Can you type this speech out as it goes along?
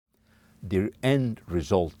The end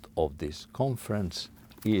result of this conference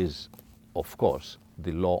is, of course,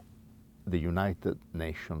 the United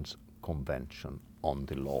Nations Convention on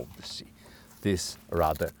the Law of the Sea. This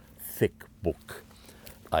rather thick book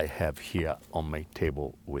I have here on my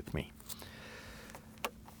table with me.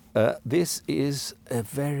 This is a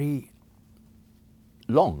very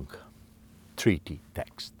long treaty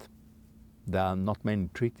text. There are not many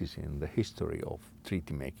treaties in the history of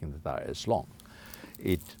treaty making that are as long.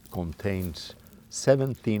 It contains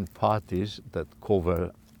 17 parties that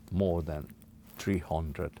cover more than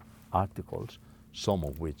 300 articles, some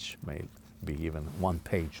of which may be even 1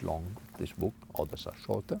 page long, this book, others are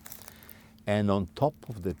shorter. And on top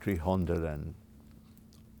of the 300 and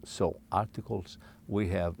so articles, we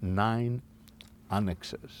have 9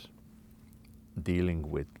 annexes dealing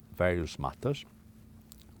with various matters,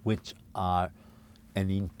 which are an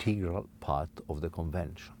integral part of the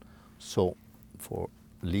convention. So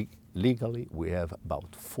legally, we have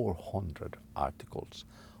about 400 articles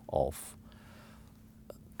of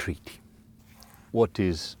treaty. What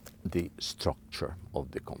is the structure of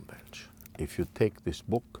the convention? If you take this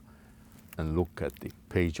book and look at the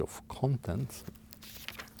page of contents,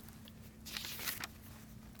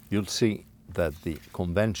 you'll see that the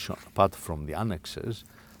convention, apart from the annexes,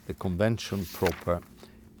 the convention proper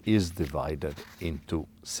is divided into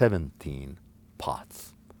 17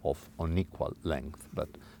 parts of unequal length, but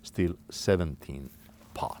still 17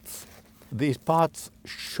 parts. These parts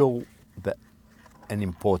show an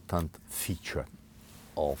important feature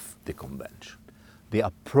of the convention. The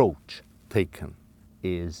approach taken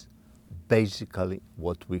is basically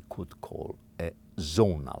what we could call a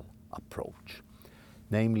zonal approach.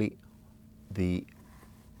 Namely, the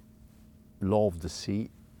law of the sea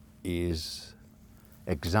is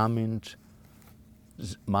examined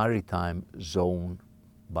maritime zone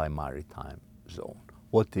by maritime zone.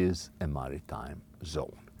 What is a maritime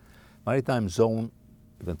zone? Maritime zone,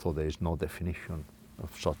 even though there is no definition of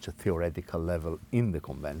such a theoretical level in the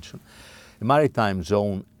convention, a maritime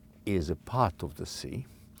zone is a part of the sea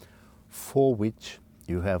for which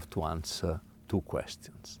you have to answer 2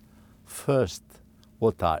 questions. First,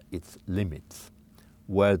 what are its limits?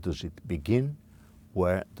 Where does it begin?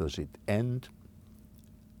 Where does it end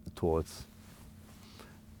towards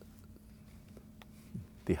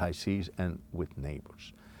the high seas and with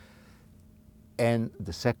neighbors? And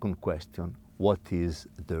the second question, what is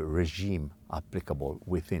the regime applicable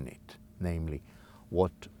within it? Namely,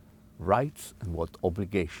 what rights and what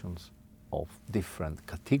obligations of different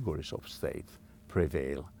categories of states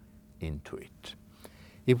prevail into it.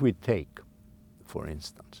 If we take, for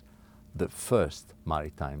instance, the first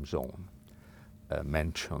maritime zone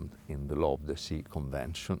mentioned in the Law of the Sea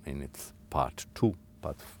Convention in its part 2,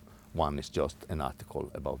 but 1 is just an article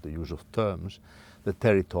about the use of terms, the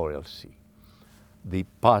territorial sea. The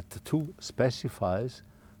part 2 specifies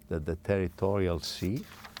that the territorial sea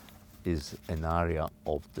is an area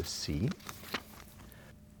of the sea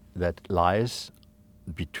that lies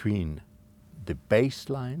between the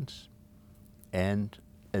baselines and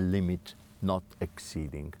a limit not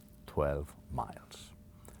exceeding 12 miles.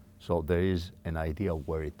 So there is an idea of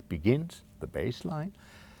where it begins, the baseline,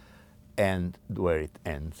 and where it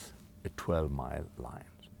ends, a 12-mile line.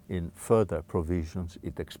 In further provisions,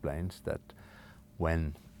 it explains that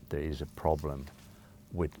when there is a problem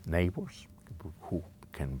with neighbors, who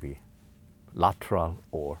can be lateral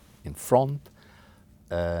or in front,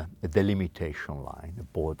 a delimitation line, a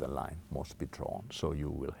border line must be drawn. So you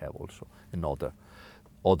will have also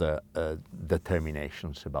other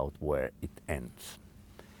determinations about where it ends.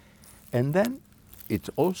 And then it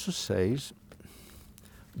also says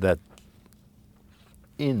that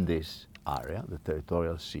in this area, the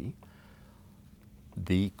territorial sea,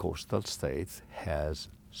 the coastal states has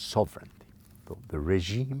sovereignty. So the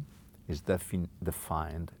regime is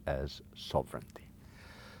defined as sovereignty.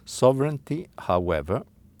 Sovereignty, however,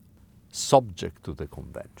 subject to the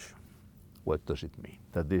convention. What does it mean?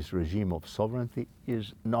 That this regime of sovereignty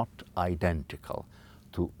is not identical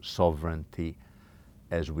to sovereignty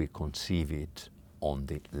as we conceive it on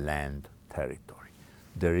the land territory.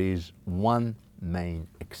 There is one main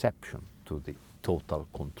exception to the total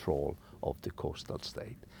control of the coastal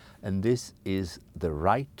state, and this is the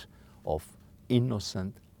right of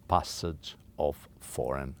innocent passage of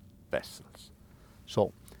foreign vessels.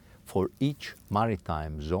 So for each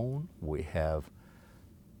maritime zone, we have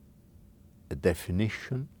a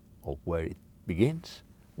definition of where it begins,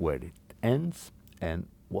 where it ends, and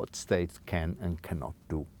what states can and cannot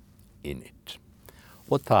do in it.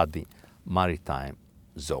 What are the maritime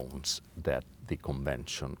zones that the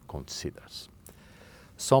Convention considers?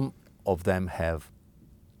 Some of them have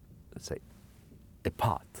let's say, a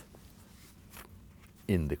part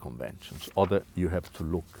in the conventions. Other, you have to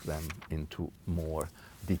look them into more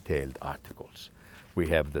detailed articles. We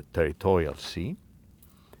have the territorial sea.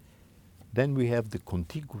 Then we have the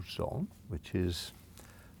contiguous zone, which is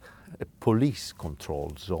a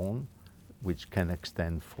police-controlled zone, which can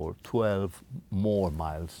extend for 12 more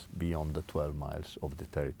miles beyond the 12 miles of the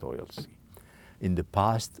territorial sea. In the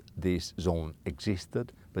past, this zone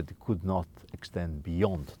existed, but it could not extend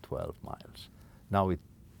beyond 12 miles. Now it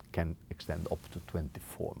can extend up to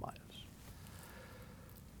 24 miles.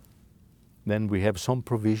 Then we have some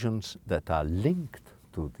provisions that are linked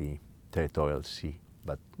to the territorial sea,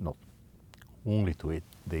 but not only to it.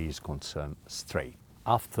 These concern strait.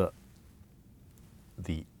 After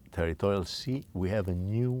the territorial sea, we have a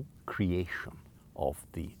new creation of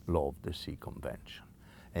the Law of the Sea Convention,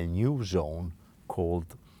 a new zone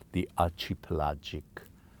called the archipelagic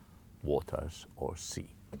waters or sea.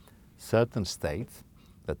 Certain states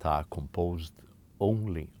that are composed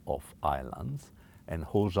only of islands, and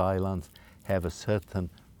whose islands have a certain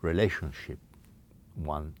relationship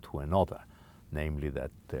one to another, namely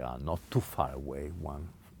that they are not too far away one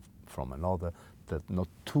from another, that not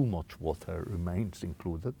too much water remains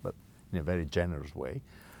included, but in a very generous way.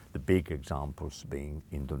 The big examples being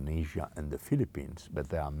Indonesia and the Philippines, but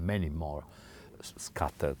there are many more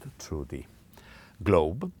scattered through the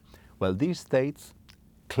globe. Well, these states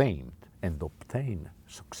claimed and obtained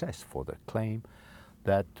success for their claim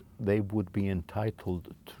that they would be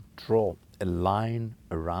entitled to draw a line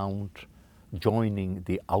around joining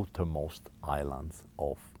the outermost islands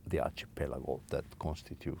of the archipelago that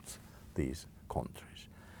constitutes these countries,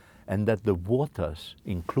 and that the waters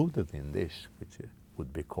included in this, which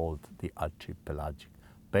would be called the archipelagic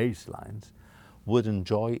baselines, would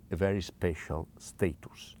enjoy a very special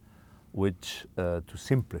status, which, to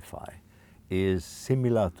simplify, is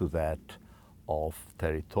similar to that of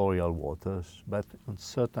territorial waters, but in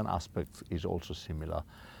certain aspects is also similar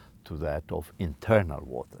to that of internal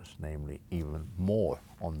waters, namely even more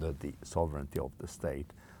under the sovereignty of the state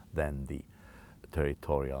than the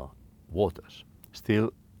territorial waters.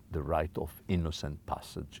 Still, the right of innocent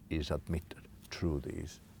passage is admitted through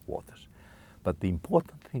these waters. But the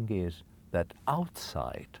important thing is that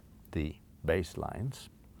outside the baselines,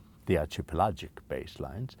 the archipelagic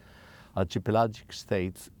baselines, archipelagic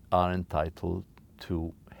states are entitled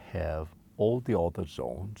to have all the other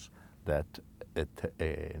zones that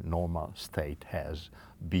a normal state has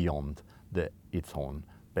beyond its own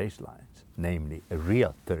baselines, namely a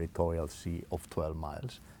real territorial sea of 12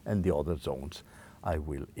 miles and the other zones I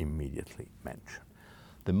will immediately mention.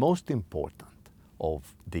 The most important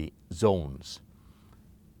of the zones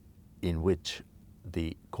in which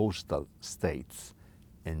the coastal states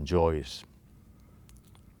enjoys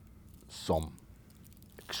some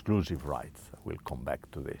exclusive rights, I will come back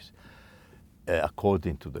to this,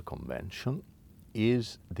 according to the convention,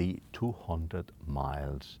 is the 200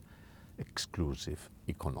 miles exclusive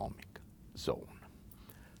economic zone.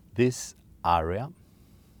 This area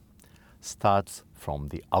starts from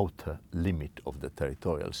the outer limit of the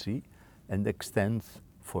territorial sea and extends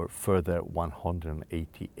for further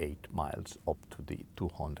 188 miles up to the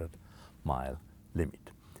 200-mile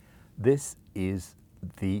limit. This is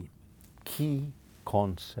the key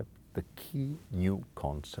concept, the key new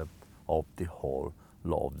concept of the whole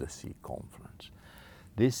Law of the Sea Conference.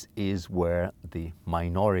 This is where the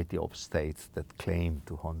minority of states that claim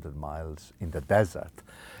 200 miles in the desert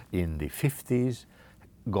in the 50s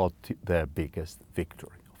got their biggest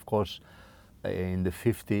victory. Of course, in the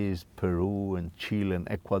 50s, Peru and Chile and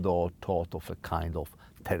Ecuador thought of a kind of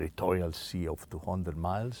territorial sea of 200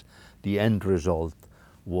 miles. The end result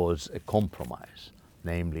was a compromise,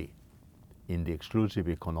 namely, in the exclusive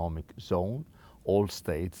economic zone, all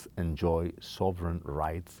states enjoy sovereign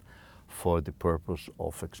rights for the purpose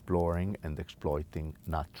of exploring and exploiting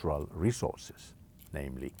natural resources,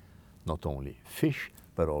 namely not only fish,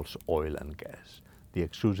 but also oil and gas. The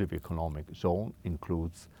exclusive economic zone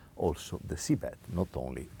includes also the seabed, not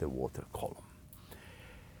only the water column.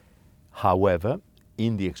 However,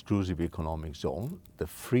 in the exclusive economic zone, the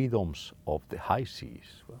freedoms of the high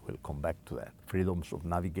seas, we'll come back to that, freedoms of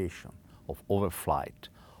navigation, of overflight,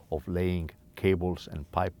 of laying cables and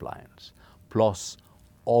pipelines, plus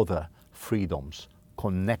other freedoms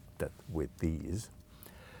connected with these,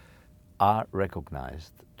 are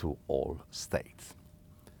recognized to all states.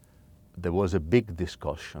 There was a big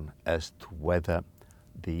discussion as to whether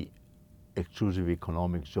the exclusive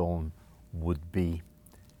economic zone would be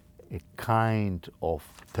a kind of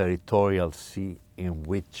territorial sea in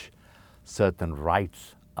which certain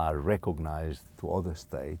rights are recognized to other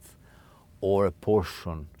states, or a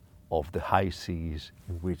portion of the high seas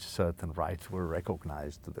in which certain rights were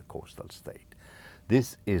recognized to the coastal state.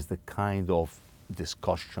 This is the kind of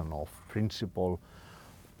discussion of principle,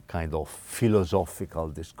 kind of philosophical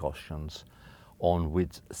discussions on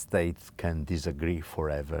which states can disagree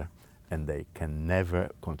forever and they can never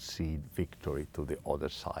concede victory to the other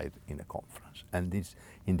side in a conference. And this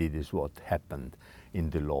indeed is what happened in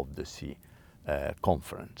the Law of the Sea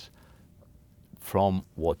conference. From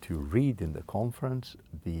what you read in the conference,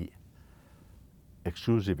 the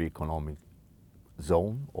exclusive economic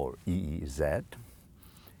zone, or EEZ,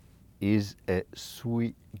 is a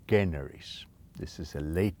sui generis. This is a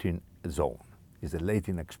Latin zone. It's a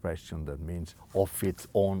Latin expression that means of its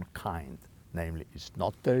own kind. Namely, it's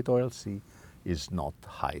not territorial sea, it's not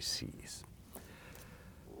high seas.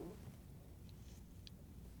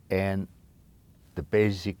 And the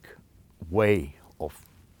basic way of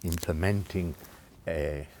implementing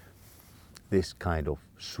this kind of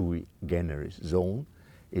sui generis zone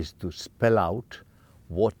is to spell out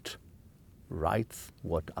what rights,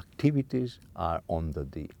 what activities are under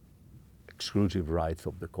the exclusive rights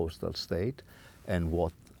of the coastal state and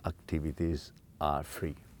what activities are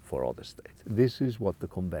free for other states. This is what the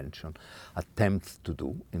Convention attempts to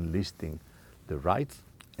do in listing the rights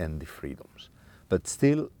and the freedoms. But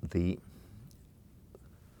still, the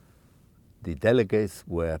delegates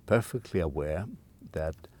were perfectly aware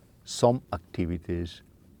that some activities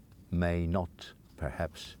may not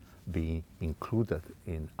perhaps be included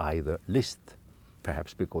in either list,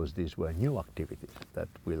 perhaps because these were new activities that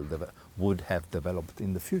would have developed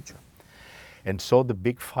in the future. And so the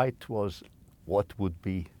big fight was what would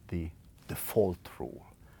be the default rule.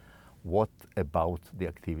 What about the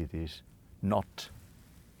activities not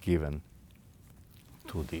given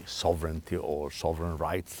to the sovereignty or sovereign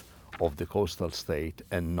rights of the coastal state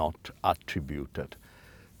and not attributed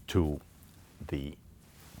to the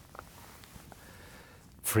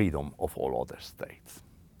freedom of all other states?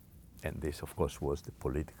 And this, of course, was the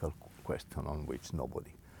political question on which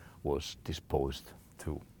nobody was disposed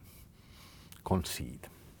to concede.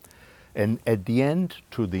 And at the end,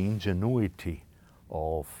 through the ingenuity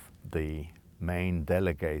of the main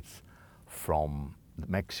delegates from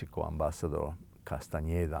Mexico, Ambassador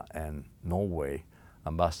Castañeda, and Norway,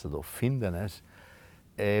 Ambassador Findenes,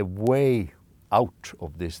 a way out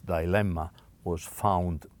of this dilemma was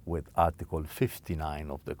found with Article 59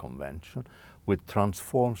 of the Convention, which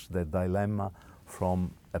transforms the dilemma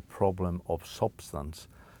from a problem of substance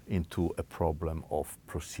into a problem of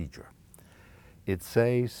procedure. It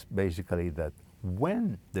says basically that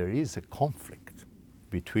when there is a conflict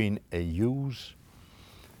between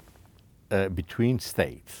between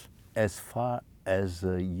states, as far as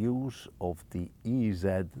the use of the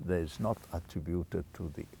EEZ that is not attributed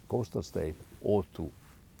to the coastal state or to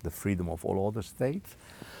the freedom of all other states,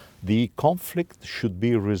 the conflict should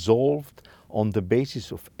be resolved on the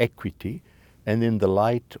basis of equity and in the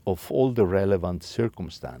light of all the relevant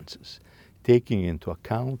circumstances, taking into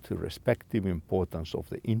account the respective importance of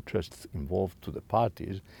the interests involved to the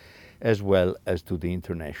parties, as well as to the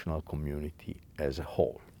international community as a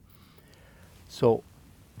whole. So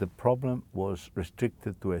the problem was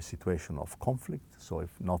restricted to a situation of conflict, so if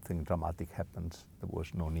nothing dramatic happens, there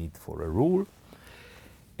was no need for a rule.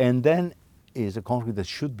 And then is a conflict that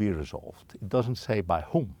should be resolved. It doesn't say by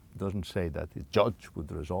whom. It doesn't say that a judge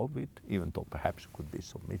would resolve it, even though perhaps it could be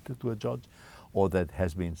submitted to a judge, or that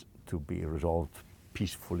has been to be resolved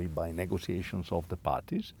peacefully by negotiations of the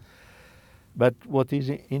parties. But what is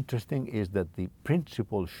interesting is that the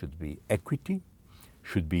principle should be equity,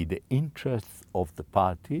 should be the interests of the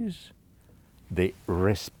parties, the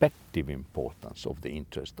respective importance of the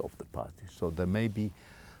interest of the parties. So there may be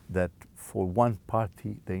that for one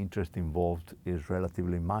party the interest involved is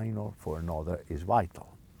relatively minor, for another is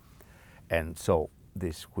vital. And so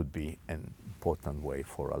this could be an important way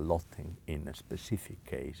for allotting in a specific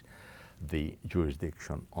case the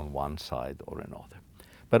jurisdiction on one side or another.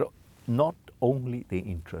 But not only the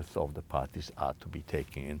interests of the parties are to be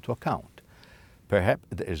taken into account. Perhaps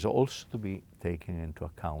there is also to be taken into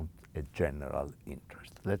account a general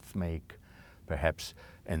interest. Let's make perhaps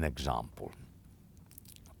an example.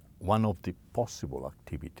 One of the possible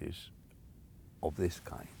activities of this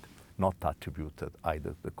kind, not attributed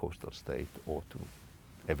either to the coastal state or to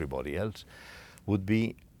everybody else, would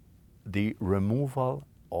be the removal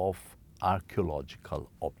of archaeological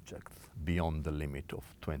objects beyond the limit of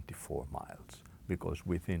 24 miles, because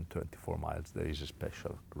within 24 miles there is a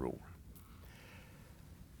special rule.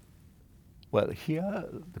 Well, here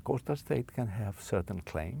the coastal state can have certain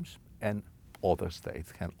claims, and other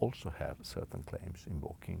states can also have certain claims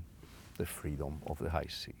invoking the freedom of the high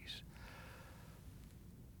seas.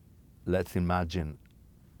 let's imagine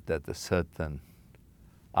that a certain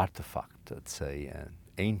artifact, let's say an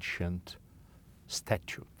ancient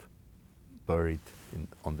statue buried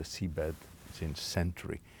on the seabed since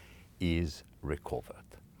century, is recovered.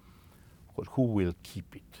 But who will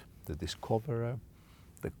keep it? The discoverer,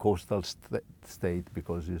 the coastal state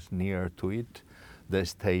because it's near to it, the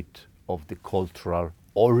state of the cultural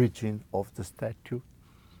origin of the statue.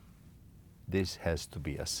 This has to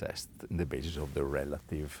be assessed on the basis of the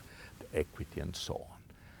relative, the equity and so on.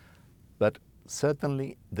 But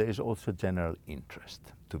certainly there is also general interest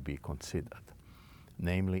to be considered,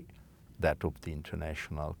 namely that of the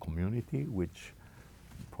international community, which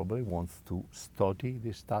probably wants to study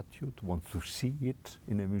this statue, wants to see it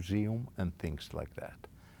in a museum and things like that.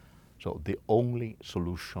 So the only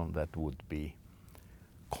solution that would be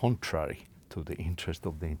contrary to the interest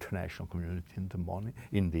of the international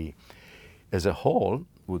community as a whole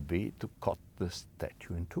would be to cut the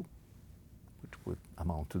statue in two, which would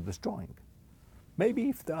amount to destroying. Maybe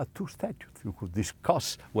if there are two statues, you could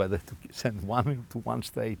discuss whether to send one to one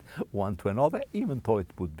state, one to another, even though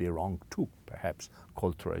it would be wrong too, perhaps,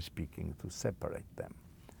 culturally speaking, to separate them.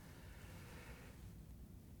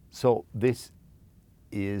 So this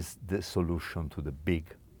is the solution to the big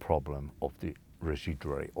problem of the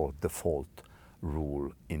residuary or default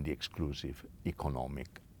rule in the exclusive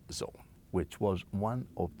economic zone, which was one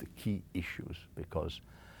of the key issues because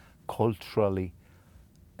culturally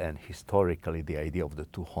and historically the idea of the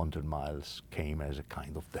 200 miles came as a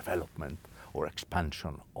kind of development or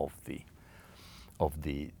expansion of the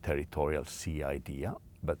territorial sea idea,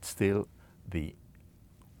 but still the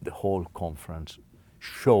whole conference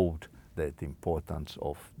showed that the importance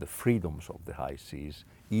of the freedoms of the high seas,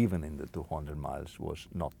 even in the 200 miles, was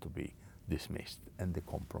not to be dismissed. And the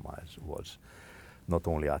compromise was not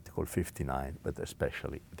only Article 59, but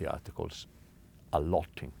especially the articles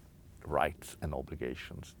allotting rights and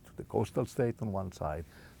obligations to the coastal state on one side,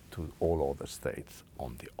 to all other states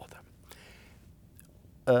on the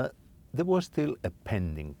other. There was still a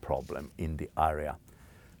pending problem in the area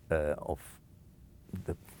of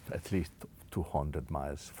at least 200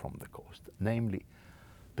 miles from the coast, namely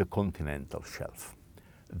the continental shelf.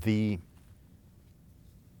 The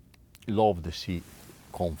Law of the Sea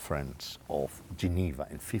Conference of Geneva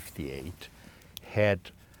in 1958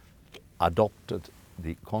 had adopted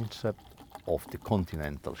the concept of the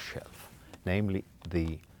continental shelf, namely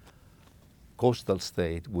the coastal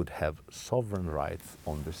state would have sovereign rights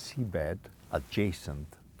on the seabed adjacent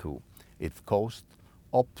to its coast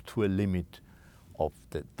up to a limit of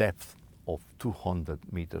the depth of 200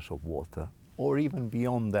 meters of water, or even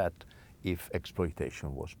beyond that if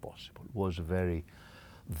exploitation was possible. It was a very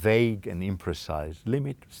vague and imprecise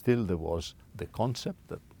limit. Still there was the concept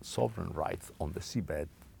that sovereign rights on the seabed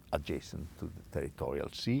adjacent to the territorial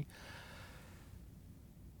sea.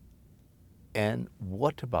 And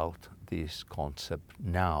what about this concept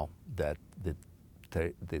now that the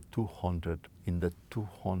 200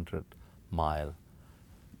 mile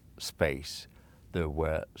space there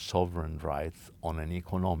were sovereign rights on an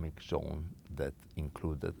economic zone that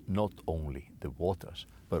included not only the waters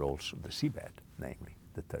but also the seabed, namely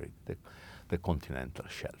the continental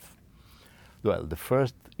shelf? Well, the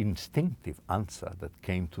first instinctive answer that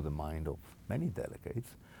came to the mind of many delegates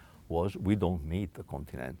was we don't need the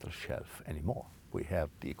continental shelf anymore. We have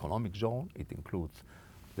the economic zone, it includes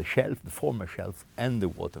the shelf, the former shelf, and the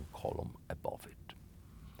water column above it.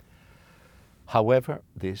 However,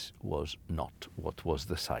 this was not what was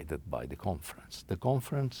decided by the conference. The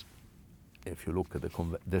conference, if you look at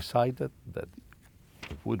decided that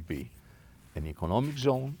it would be an economic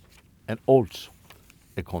zone and also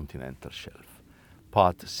a continental shelf.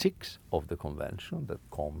 Part 6 of the convention, that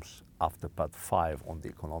comes after part 5 on the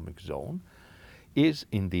economic zone, is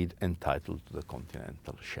indeed entitled to the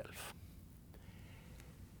continental shelf.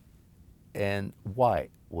 And why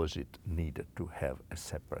was it needed to have a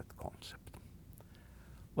separate concept?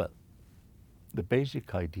 Well, the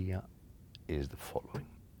basic idea is the following.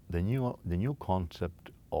 The new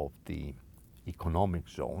concept of the economic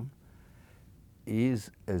zone is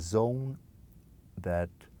a zone that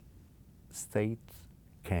states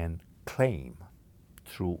can claim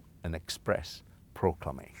through an express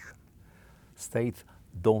proclamation. States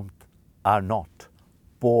are not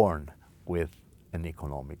born with an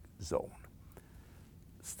economic zone.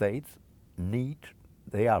 States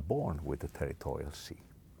they are born with the territorial sea,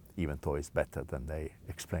 even though it's better than they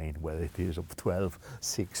explain whether it is of 12,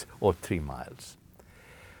 6 or 3 miles.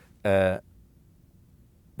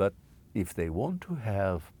 But if they want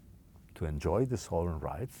to enjoy the sovereign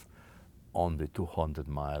rights on the 200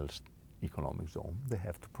 miles economic zone, they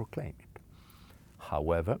have to proclaim it.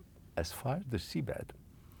 However, as far as the seabed,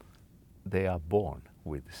 they are born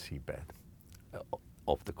with the seabed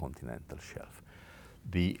of the continental shelf.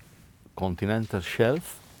 The continental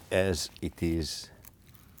shelf, as it is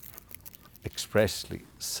expressly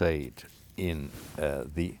said in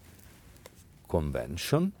the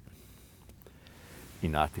Convention,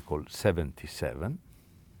 in Article 77,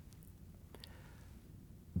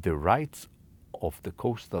 the rights of the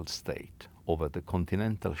coastal state over the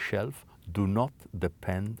continental shelf do not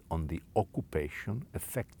depend on the occupation,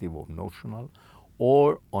 effective or notional,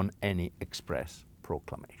 or on any express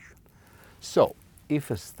proclamation. So, if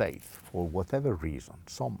a state, for whatever reason,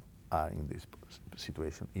 some are in this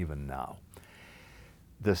situation even now,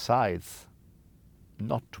 decides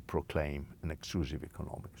not to proclaim an exclusive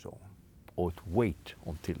economic zone, or to wait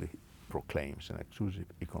until it proclaims an exclusive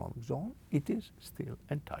economic zone, it is still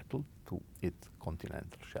entitled to its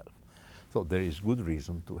continental shelf. So there is good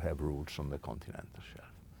reason to have rules on the continental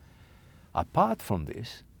shelf. Apart from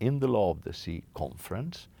this, in the Law of the Sea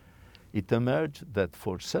Conference, it emerged that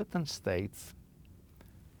for certain states,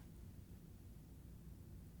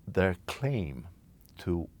 their claim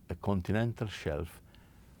to a continental shelf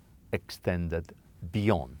extended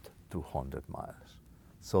beyond 200 miles.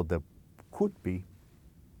 So there could be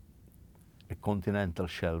a continental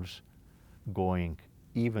shelves going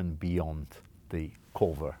even beyond the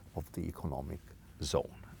cover of the economic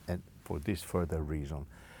zone. And for this further reason,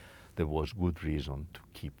 there was good reason to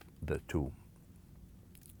keep the two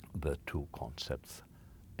concepts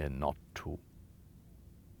and not to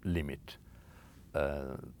limit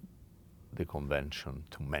the convention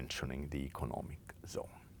to mentioning the economic zone.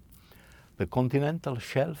 The continental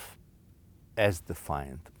shelf, as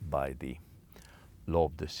defined by the Law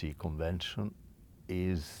of the Sea Convention,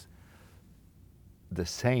 is the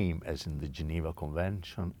same as in the Geneva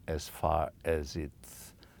Convention as far as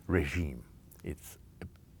its regime. It's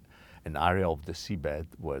an area of the seabed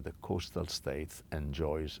where the coastal states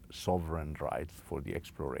enjoys sovereign rights for the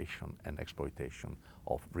exploration and exploitation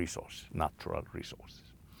of resources, natural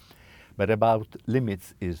resources. But about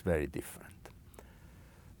limits is very different.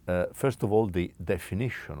 First of all, the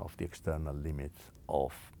definition of the external limits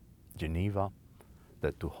of Geneva,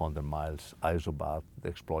 the 200 miles isobath, the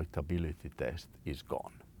exploitability test is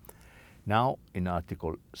gone. Now, in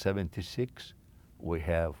Article 76, we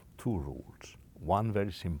have two rules. One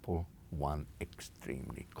very simple, one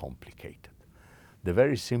extremely complicated. The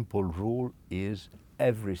very simple rule is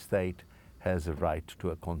every state has a right to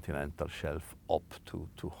a continental shelf up to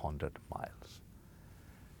 200 miles,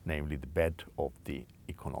 namely the bed of the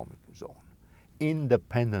economic zone,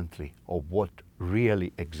 independently of what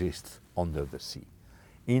really exists under the sea,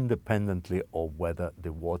 independently of whether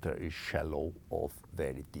the water is shallow or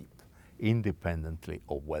very deep, independently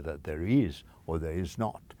of whether there is or there is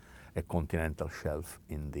not a continental shelf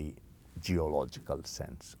in the geological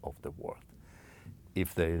sense of the word.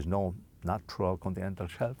 If there is no natural continental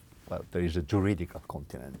shelf, well, there is a juridical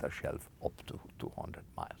continental shelf up to 200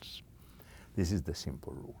 miles. This is the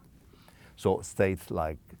simple rule. So states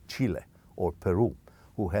like Chile or Peru,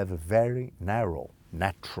 who have a very narrow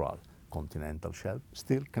natural continental shelf,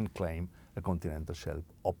 still can claim a continental shelf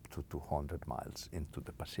up to 200 miles into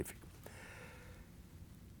the Pacific.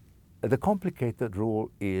 The complicated rule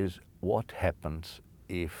is what happens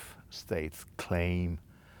if states claim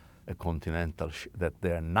a continental that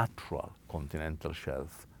their natural continental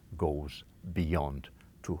shelf goes beyond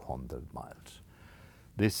 200 miles.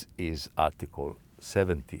 This is Article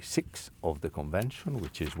 76 of the Convention,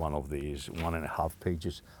 which is one of these 1.5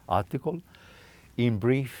 pages article. In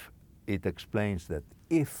brief, it explains that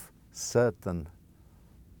if certain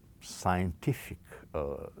scientific,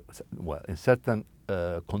 in certain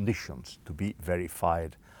conditions to be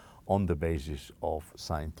verified on the basis of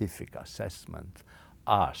scientific assessment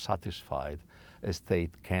are satisfied, a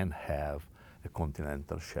state can have a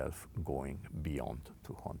continental shelf going beyond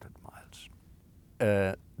 200 miles.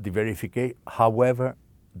 However,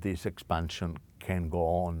 this expansion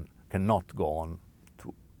cannot go on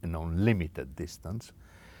to an unlimited distance,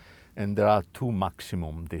 and there are two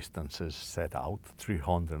maximum distances set out: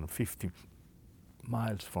 350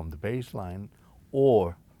 miles from the baseline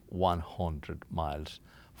or 100 miles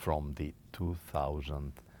from the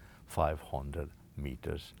 2,500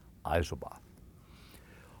 meters isobath.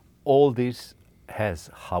 All this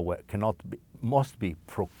must be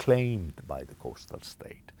proclaimed by the coastal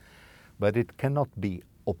state, but it cannot be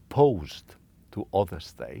opposed to other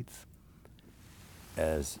states,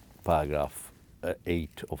 as paragraph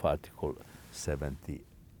 8 of Article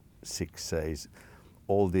 76 says.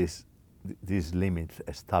 All these limits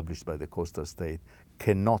established by the coastal state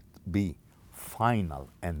cannot be final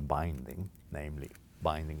and binding, namely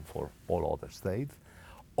binding for all other states,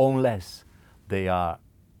 unless they are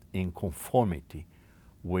in conformity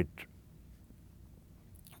with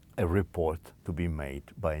a report to be made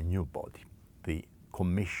by a new body, the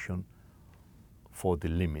Commission for the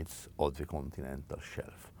Limits of the Continental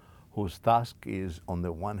Shelf, whose task is, on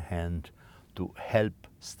the one hand, to help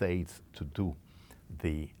states to do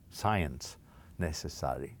the science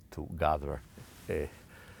necessary to gather a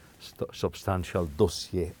substantial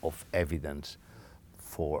dossier of evidence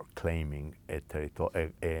for claiming a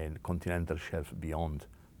continental shelf beyond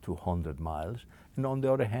 200 miles, and on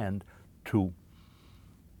the other hand, to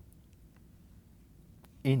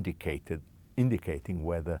indicating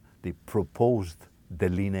whether the proposed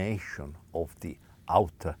delineation of the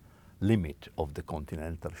outer limit of the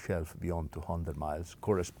continental shelf beyond 200 miles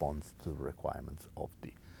corresponds to the requirements of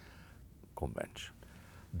the convention.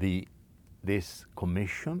 This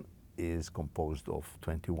commission is composed of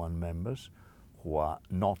 21 members who are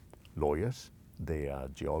not lawyers. They are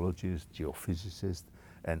geologists, geophysicists,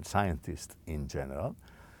 and scientists in general.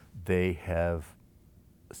 They have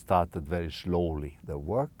started very slowly their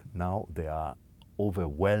work. Now they are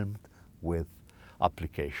overwhelmed with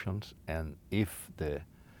applications, and if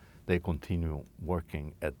they continue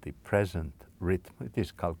working at the present rhythm, it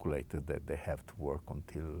is calculated that they have to work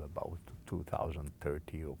until about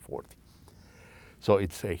 2030 or 40. So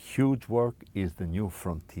it's a huge work, is the new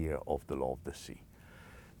frontier of the law of the sea.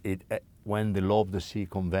 When the Law of the Sea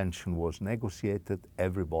Convention was negotiated,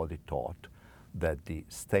 everybody thought that the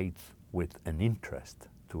states with an interest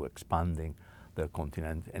to expanding their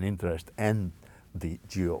continent, an interest and the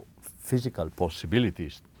geophysical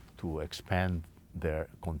possibilities to expand their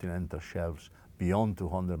continental shelves beyond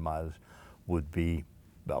 200 miles would be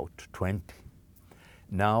about 20.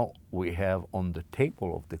 Now we have on the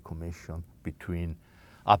table of the Commission, between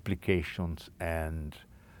applications and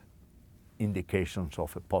indications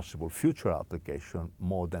of a possible future application,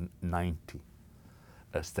 more than 90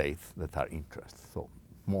 states that are interested. So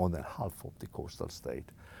more than half of the coastal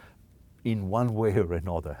state, in one way or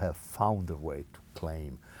another, have found a way to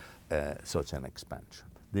claim such an expansion.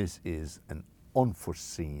 This is an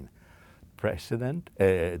unforeseen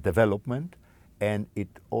development, and it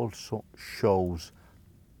also shows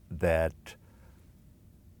that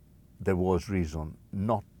there was reason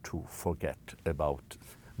not to forget about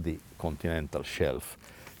the continental shelf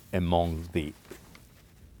among the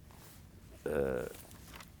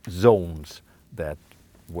zones that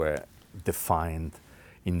were defined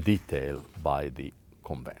in detail by the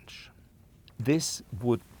convention. This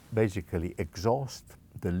would basically exhaust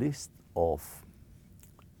the list of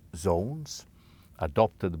zones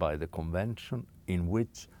adopted by the convention in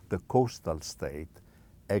which the coastal state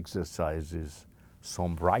exercises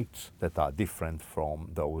some rights that are different from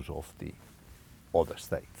those of the other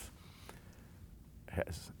states. It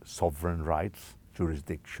has sovereign rights,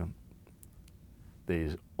 jurisdiction. There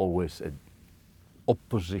is always an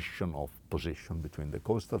opposition of position between the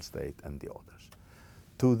coastal state and the others.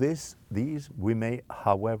 To these we may,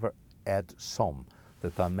 however, add some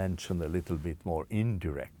that are mentioned a little bit more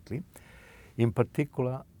indirectly. In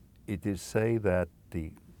particular, it is said that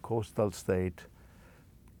the coastal state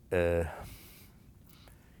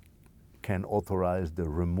can authorize the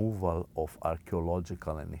removal of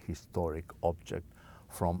archaeological and historic objects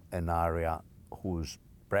from an area whose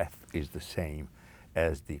breadth is the same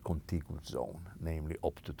as the contiguous zone, namely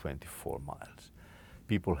up to 24 miles.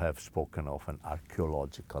 People have spoken of an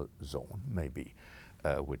archaeological zone, maybe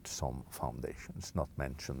with some foundations, not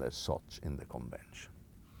mentioned as such in the convention.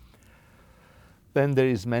 Then there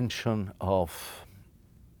is mention of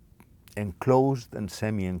enclosed and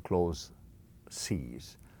semi-enclosed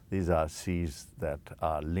seas. These are seas that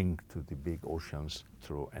are linked to the big oceans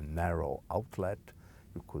through a narrow outlet.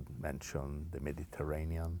 You could mention the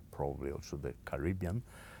Mediterranean, probably also the Caribbean,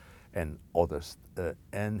 and others.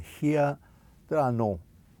 And here there are no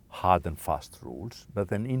hard and fast rules,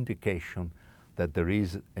 but an indication that there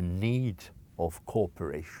is a need of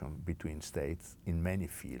cooperation between states in many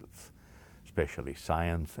fields, especially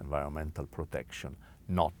science, environmental protection,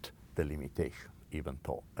 not delimitation, even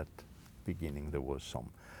though at the beginning there was some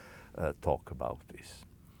talk about this.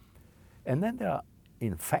 And then there are,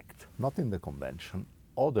 in fact, not in the convention,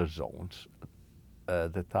 other zones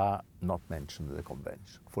that are not mentioned in the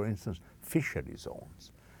convention. For instance, fishery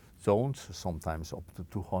zones. Zones sometimes up to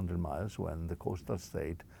 200 miles when the coastal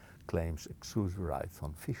state claims exclusive rights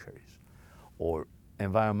on fisheries. Or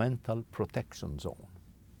environmental protection zone,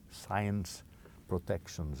 science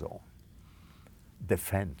protection zone,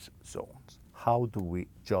 defense zones. How do we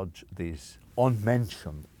judge these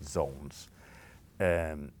unmentioned zones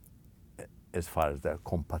as far as their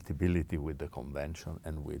compatibility with the convention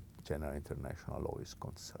and with general international law is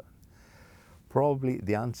concerned? Probably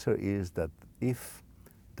the answer is that if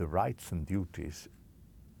the rights and duties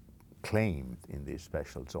claimed in this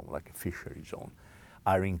special zone, like a fishery zone,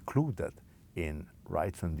 are included in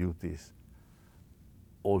rights and duties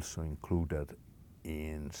also included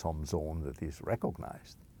in some zone that is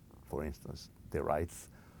recognized. For instance, the rights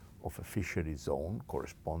of a fishery zone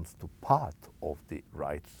corresponds to part of the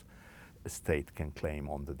rights a state can claim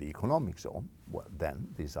under the economic zone. Well, then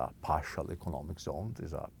these are partial economic zones,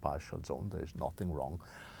 these are partial zones. There is nothing wrong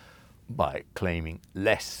by claiming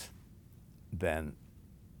less than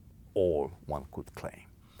all one could claim.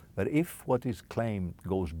 But if what is claimed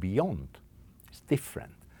goes beyond, it's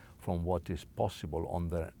different from what is possible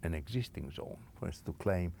under an existing zone. For instance, to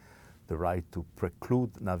claim the right to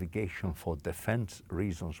preclude navigation for defense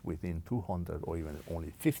reasons within 200 or even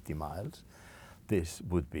only 50 miles, this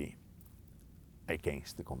would be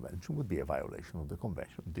against the convention, would be a violation of the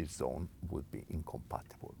convention. This zone would be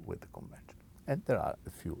incompatible with the convention. And there are a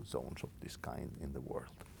few zones of this kind in the world.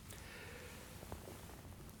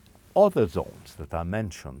 Other zones that are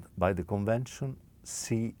mentioned by the convention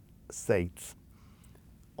see states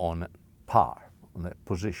on par, on a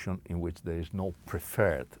position in which there is no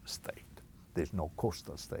preferred state. There's no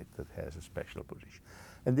coastal state that has a special position.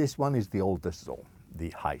 And this one is the oldest zone, the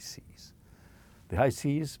high seas. The high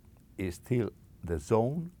seas is still the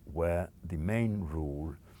zone where the main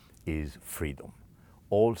rule is freedom.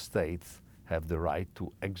 All states have the right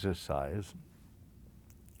to exercise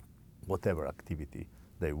whatever activity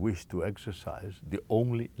they wish to exercise, the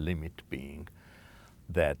only limit being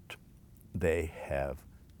that they have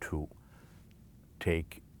to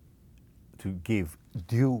give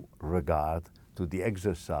due regard to the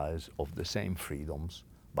exercise of the same freedoms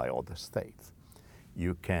by other states.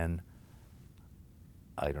 You can,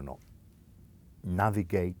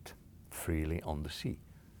 navigate freely on the sea,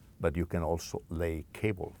 but you can also lay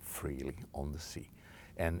cable freely on the sea.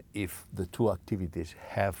 And if the two activities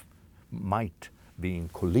might be in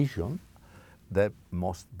collision, there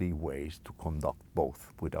must be ways to conduct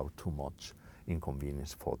both without too much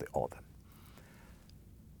inconvenience for the other.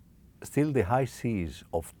 Still, the high seas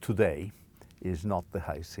of today is not the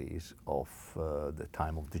high seas of the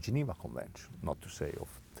time of the Geneva Convention, not to say of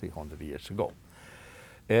 300 years ago.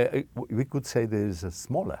 We could say there is a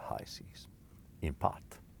smaller high seas, in part,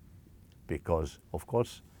 because, of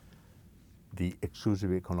course, the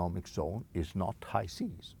exclusive economic zone is not high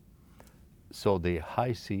seas. So the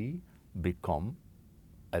high sea become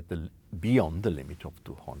beyond the limit of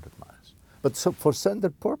 200 miles. But so for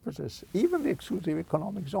standard purposes, even the exclusive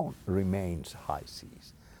economic zone remains high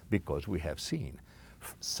seas, because we have seen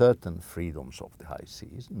certain freedoms of the high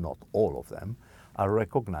seas, not all of them, are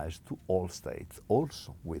recognized to all states,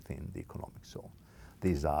 also within the economic zone.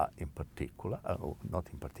 These are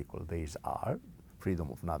these are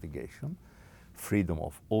freedom of navigation, freedom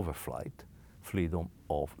of overflight, freedom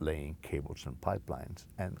of laying cables and pipelines,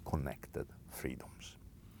 and connected freedoms.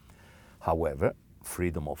 However,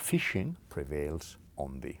 freedom of fishing prevails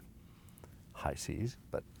on the high seas,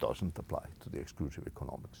 but doesn't apply to the exclusive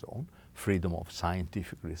economic zone. Freedom of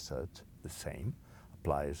scientific research, the same,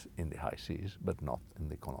 applies in the high seas, but not in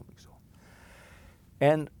the economic zone.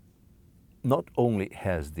 And not only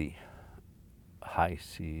has the high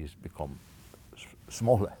seas become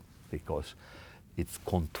smaller because its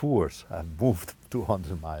contours have moved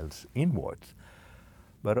 200 miles inwards,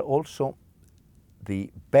 but also the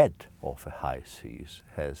bed of the high seas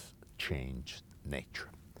has changed nature.